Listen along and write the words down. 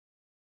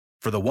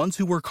For the ones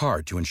who work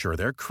hard to ensure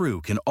their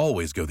crew can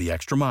always go the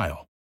extra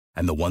mile,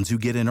 and the ones who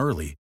get in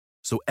early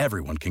so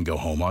everyone can go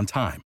home on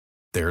time,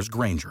 there's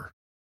Grainger,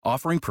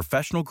 offering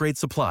professional-grade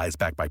supplies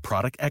backed by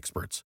product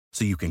experts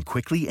so you can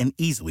quickly and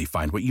easily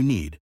find what you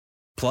need.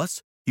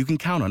 Plus, you can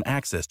count on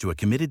access to a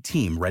committed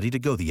team ready to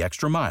go the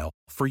extra mile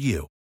for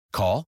you.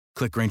 Call,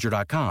 click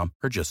Grainger.com,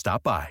 or just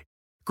stop by.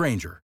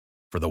 Grainger,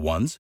 for the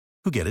ones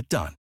who get it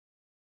done.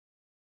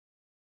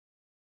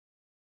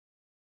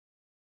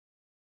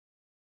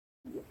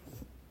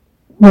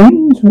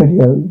 Rains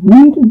Radio,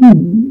 read the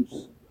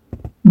news.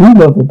 New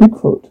love of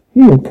Bigfoot.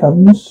 Here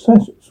comes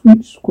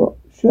Sweet Squatch,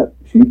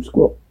 Sheep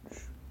Squatch.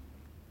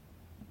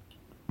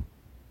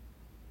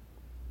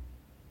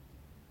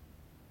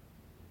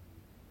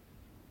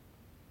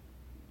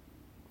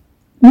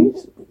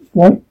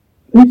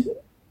 This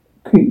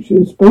creature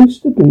is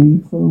supposed to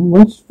be from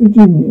West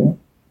Virginia,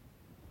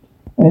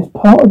 and is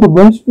part of the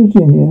West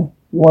Virginia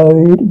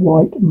Wild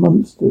White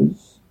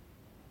Monsters.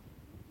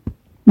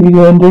 These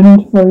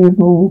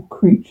unidentifiable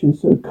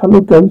creatures are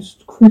colour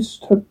ghosts,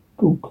 crisp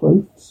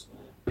tablecloths,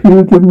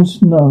 pure-driven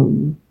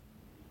snow.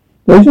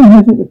 Those who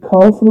visit the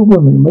car full of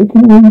women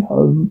making their way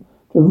home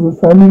to the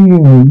family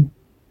reunion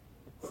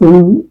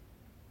through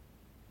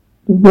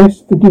the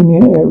West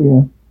Virginia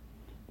area.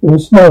 There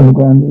was snow on the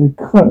ground and they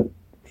crouched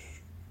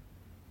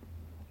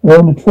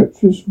along the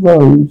treacherous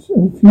roads at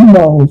a few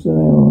miles an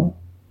hour.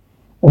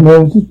 And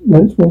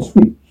that's when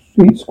Sweet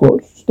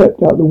Squatch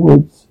stepped out of the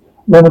woods,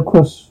 ran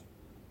across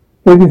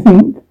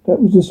everything that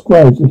was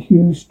described as a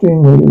huge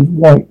stingray that was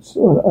white,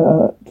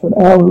 to an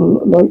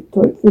owl-like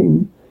type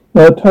thing.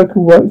 Now a type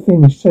of white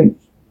thing is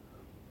shaped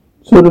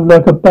sort of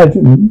like a badger,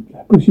 and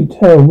bushy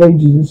tail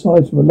ranges in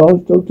size from a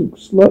large dog to a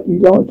slightly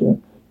larger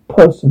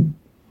person.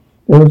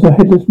 There was a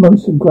headless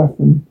monster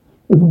graffin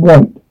of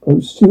white, but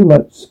was still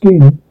like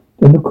skin.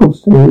 Then of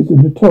course there is a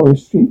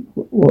notorious Street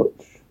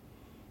Watch.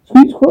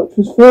 Sweet Squatch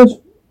was first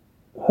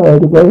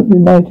heard about in the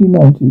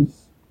 1990s.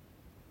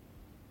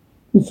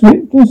 The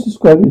description is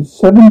described as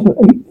 7 to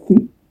 8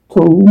 feet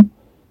tall,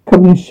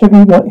 covered in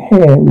shaggy white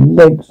hair with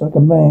legs like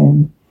a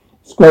man.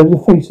 Describes the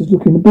face as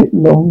looking a bit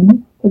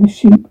long, like a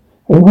sheep,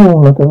 and a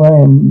horn like a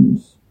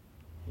ram's.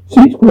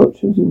 Sweet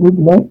Squatch, as it would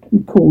like to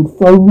be called,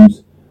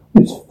 froze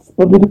when it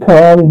spotted a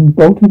car and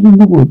bolted in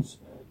the woods.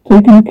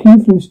 Taking a cue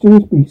from the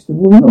mysterious beast, the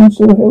woman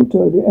also helped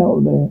her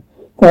out there,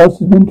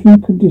 fast as wintry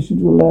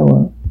conditions will allow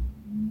her.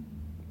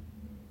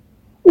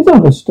 There's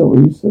other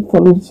stories that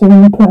follow the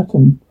same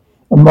pattern.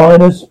 A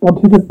miner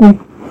spotted a big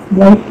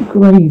white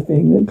grey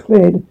thing that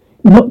declared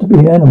not to be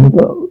an animal,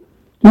 but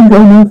didn't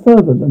go no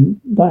further than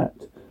that.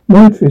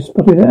 Motorists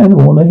spotted an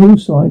animal on a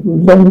hillside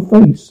with a long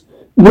face.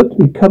 It looked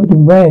to be covered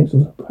in rags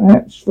or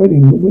perhaps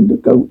shredding the winter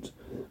goat.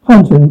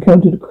 Hunter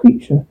encountered a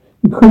creature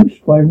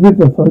encroached by a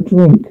river for a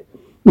drink,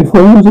 with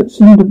horns that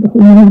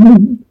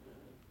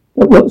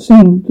what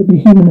seemed to be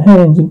human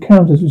hands.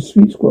 Encounters with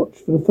Sweet Squatch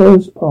for the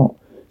first part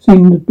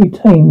seemed to be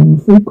tame and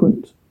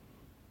infrequent.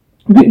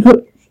 Sweet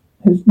Squatch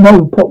has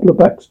no popular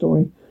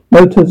backstory.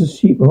 No tales of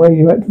sheep or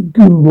radioactive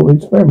goo or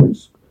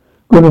experiments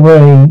gone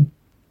away.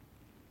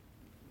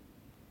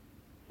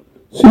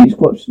 Sweet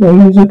Squatch's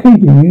name is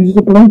occasionally used as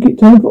a blanket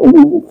term for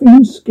all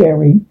things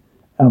scary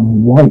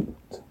and white.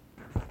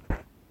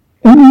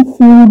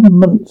 Enfield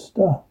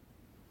Monster.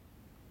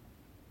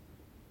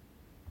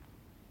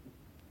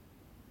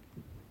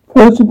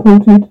 First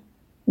reported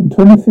in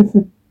 25th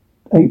of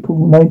April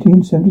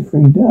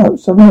 1973 out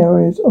southern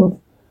areas of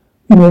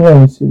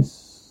Illinois.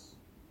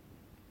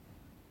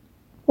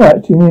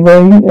 Right, in the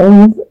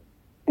area of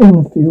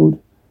Enfield.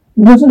 It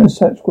wasn't a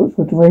Sasquatch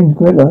or deranged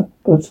gorilla,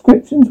 but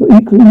descriptions were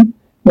equally,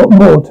 not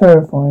more,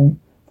 terrifying.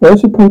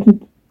 First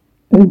reported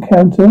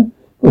encounter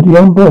with a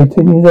young boy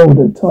 10 years old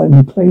at the time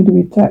who claimed to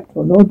be attacked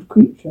by an odd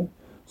creature.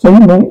 Same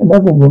night,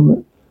 another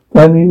woman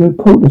family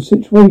reported a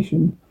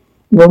situation.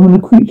 The woman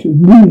and the creature with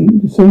nearly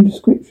the same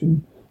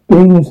description,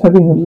 being as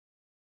having a...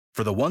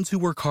 For the ones who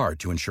work hard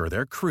to ensure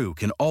their crew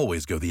can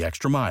always go the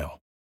extra mile,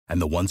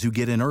 and the ones who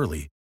get in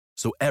early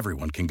so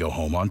everyone can go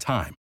home on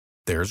time,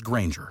 there's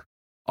Grainger,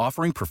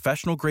 offering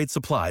professional-grade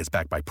supplies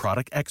backed by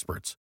product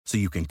experts so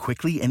you can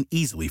quickly and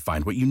easily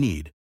find what you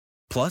need.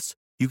 Plus,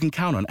 you can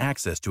count on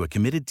access to a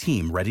committed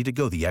team ready to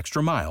go the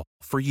extra mile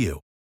for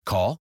you.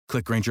 Call,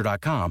 click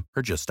Grainger.com,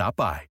 or just stop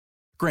by.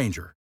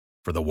 Grainger,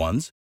 for the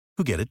ones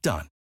who get it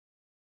done.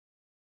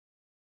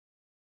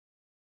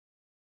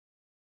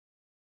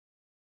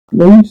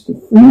 Legs to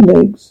 3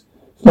 legs,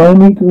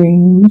 slimy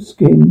green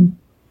skin,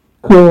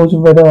 claws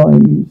and red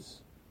eyes.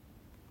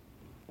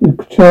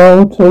 The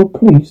child told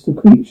police the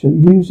creature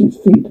used its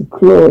feet to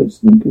claw its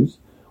sneakers,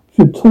 which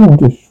were torn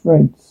to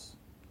shreds.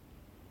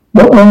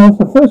 Not long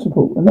after the first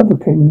report, another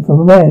came in from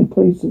a man who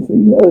placed the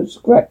feet heard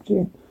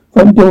scratching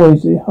front door of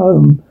his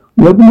home.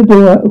 We opened the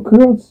door out of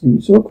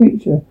curiosity, saw a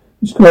creature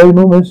describing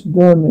almost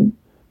venomous,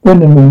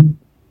 and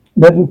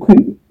that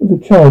of a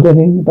child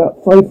ending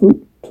about 5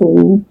 foot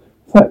tall,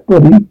 flat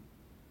body,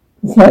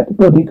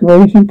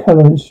 greyish in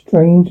colour and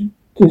strange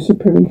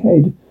disappearing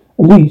head,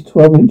 at least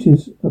 12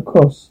 inches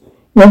across.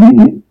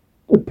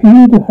 The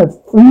appear to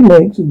have 3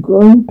 legs and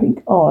glowing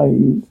pink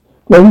eyes.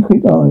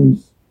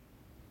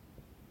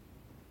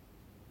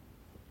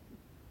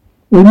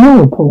 There are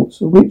more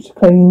reports of which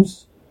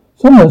claims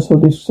someone saw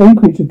this same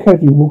creature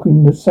casually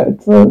walking the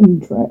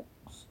train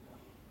tracks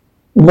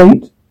in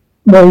late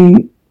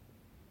May,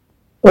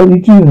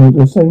 early June of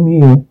the same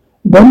year. A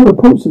number of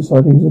reports of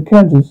sightings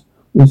encounters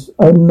this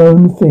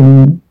unknown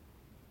thing.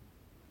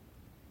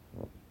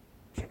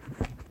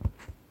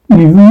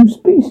 New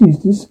species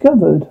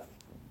discovered.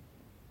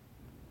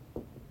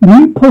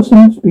 New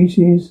possum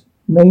species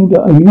named a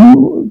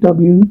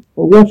UW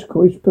or West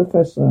College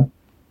professor.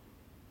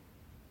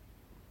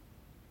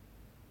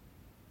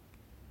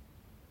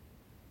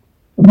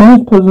 A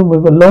mouse possum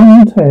with a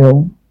long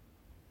tail.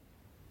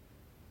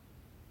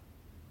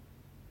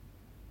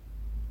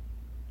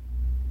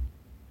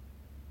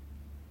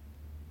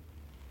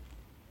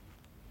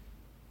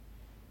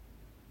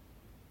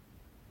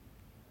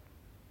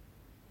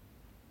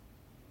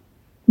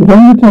 With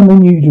longer tongue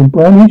than usual,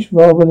 brownish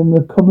rather than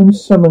the common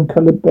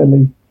salmon-coloured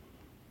belly.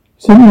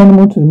 Sent the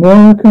animal to the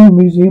American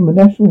Museum of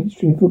Natural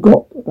History and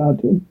forgot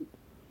about him.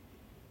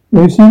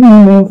 They received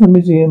an email from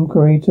museum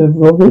curator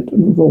Robert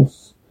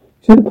Ross.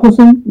 He said the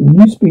possum, a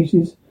new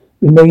species,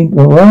 been named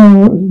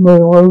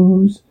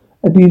Morose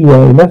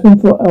adelae, Latin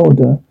for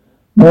elder,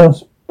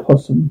 mouse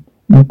possum.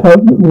 The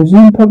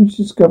museum published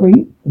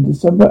discovery on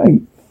December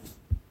 8th.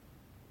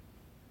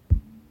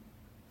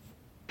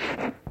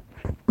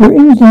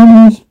 Britain's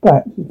largest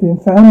bat has been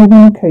found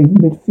within a cave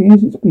amid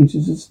fears its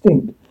species is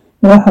extinct.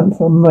 Now hunt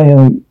for a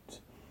mate.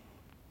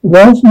 The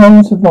last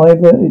known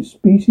survivor, its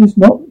species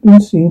not been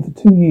seen for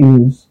 2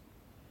 years.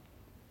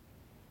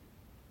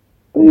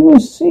 But it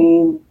was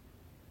seen.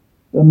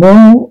 The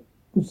male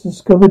was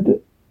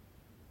discovered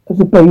as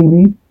a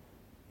baby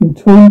in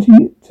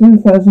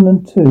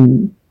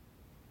 2002.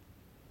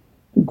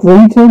 The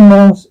greater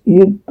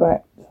mouse-eared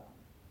bat.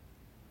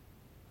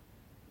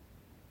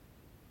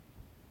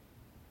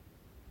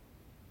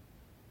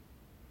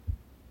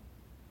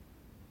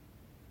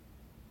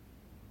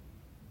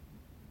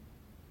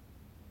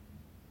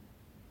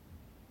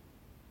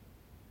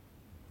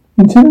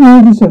 Until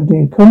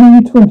 1970, a colony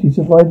of 20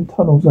 survived in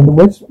tunnels under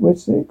West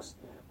Wessex.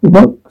 They were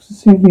not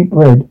successfully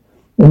bred.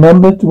 Their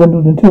numbers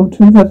dwindled until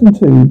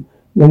 2002.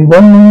 There's only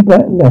one main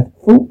bat left,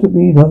 thought to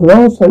be the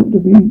last hope to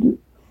be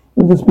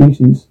of the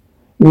species.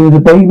 He was a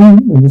baby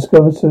when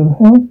discovered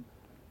somehow.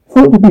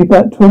 Thought to be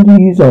about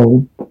 20 years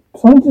old.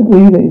 Scientists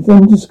believe that it's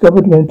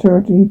undiscovered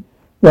venturity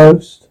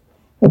roast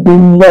had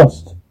been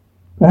lost,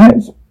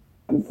 perhaps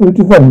through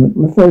development,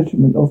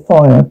 refrigerant, or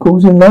fire,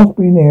 causing last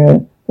breathing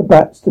air for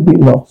bats to be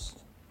lost.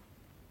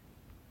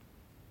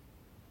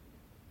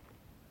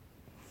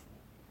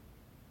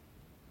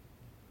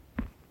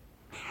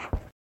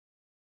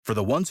 For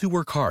the ones who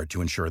work hard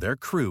to ensure their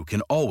crew can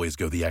always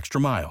go the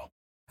extra mile,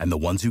 and the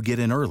ones who get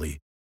in early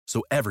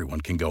so everyone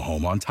can go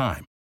home on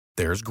time,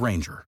 there's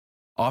Grainger,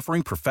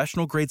 offering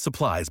professional-grade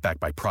supplies backed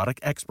by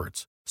product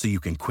experts so you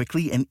can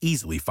quickly and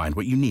easily find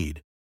what you need.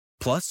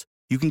 Plus,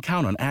 you can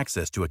count on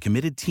access to a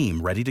committed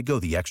team ready to go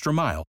the extra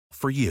mile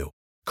for you.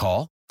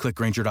 Call, click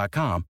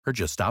Grainger.com, or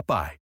just stop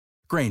by.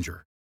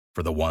 Grainger,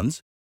 for the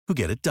ones who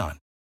get it done.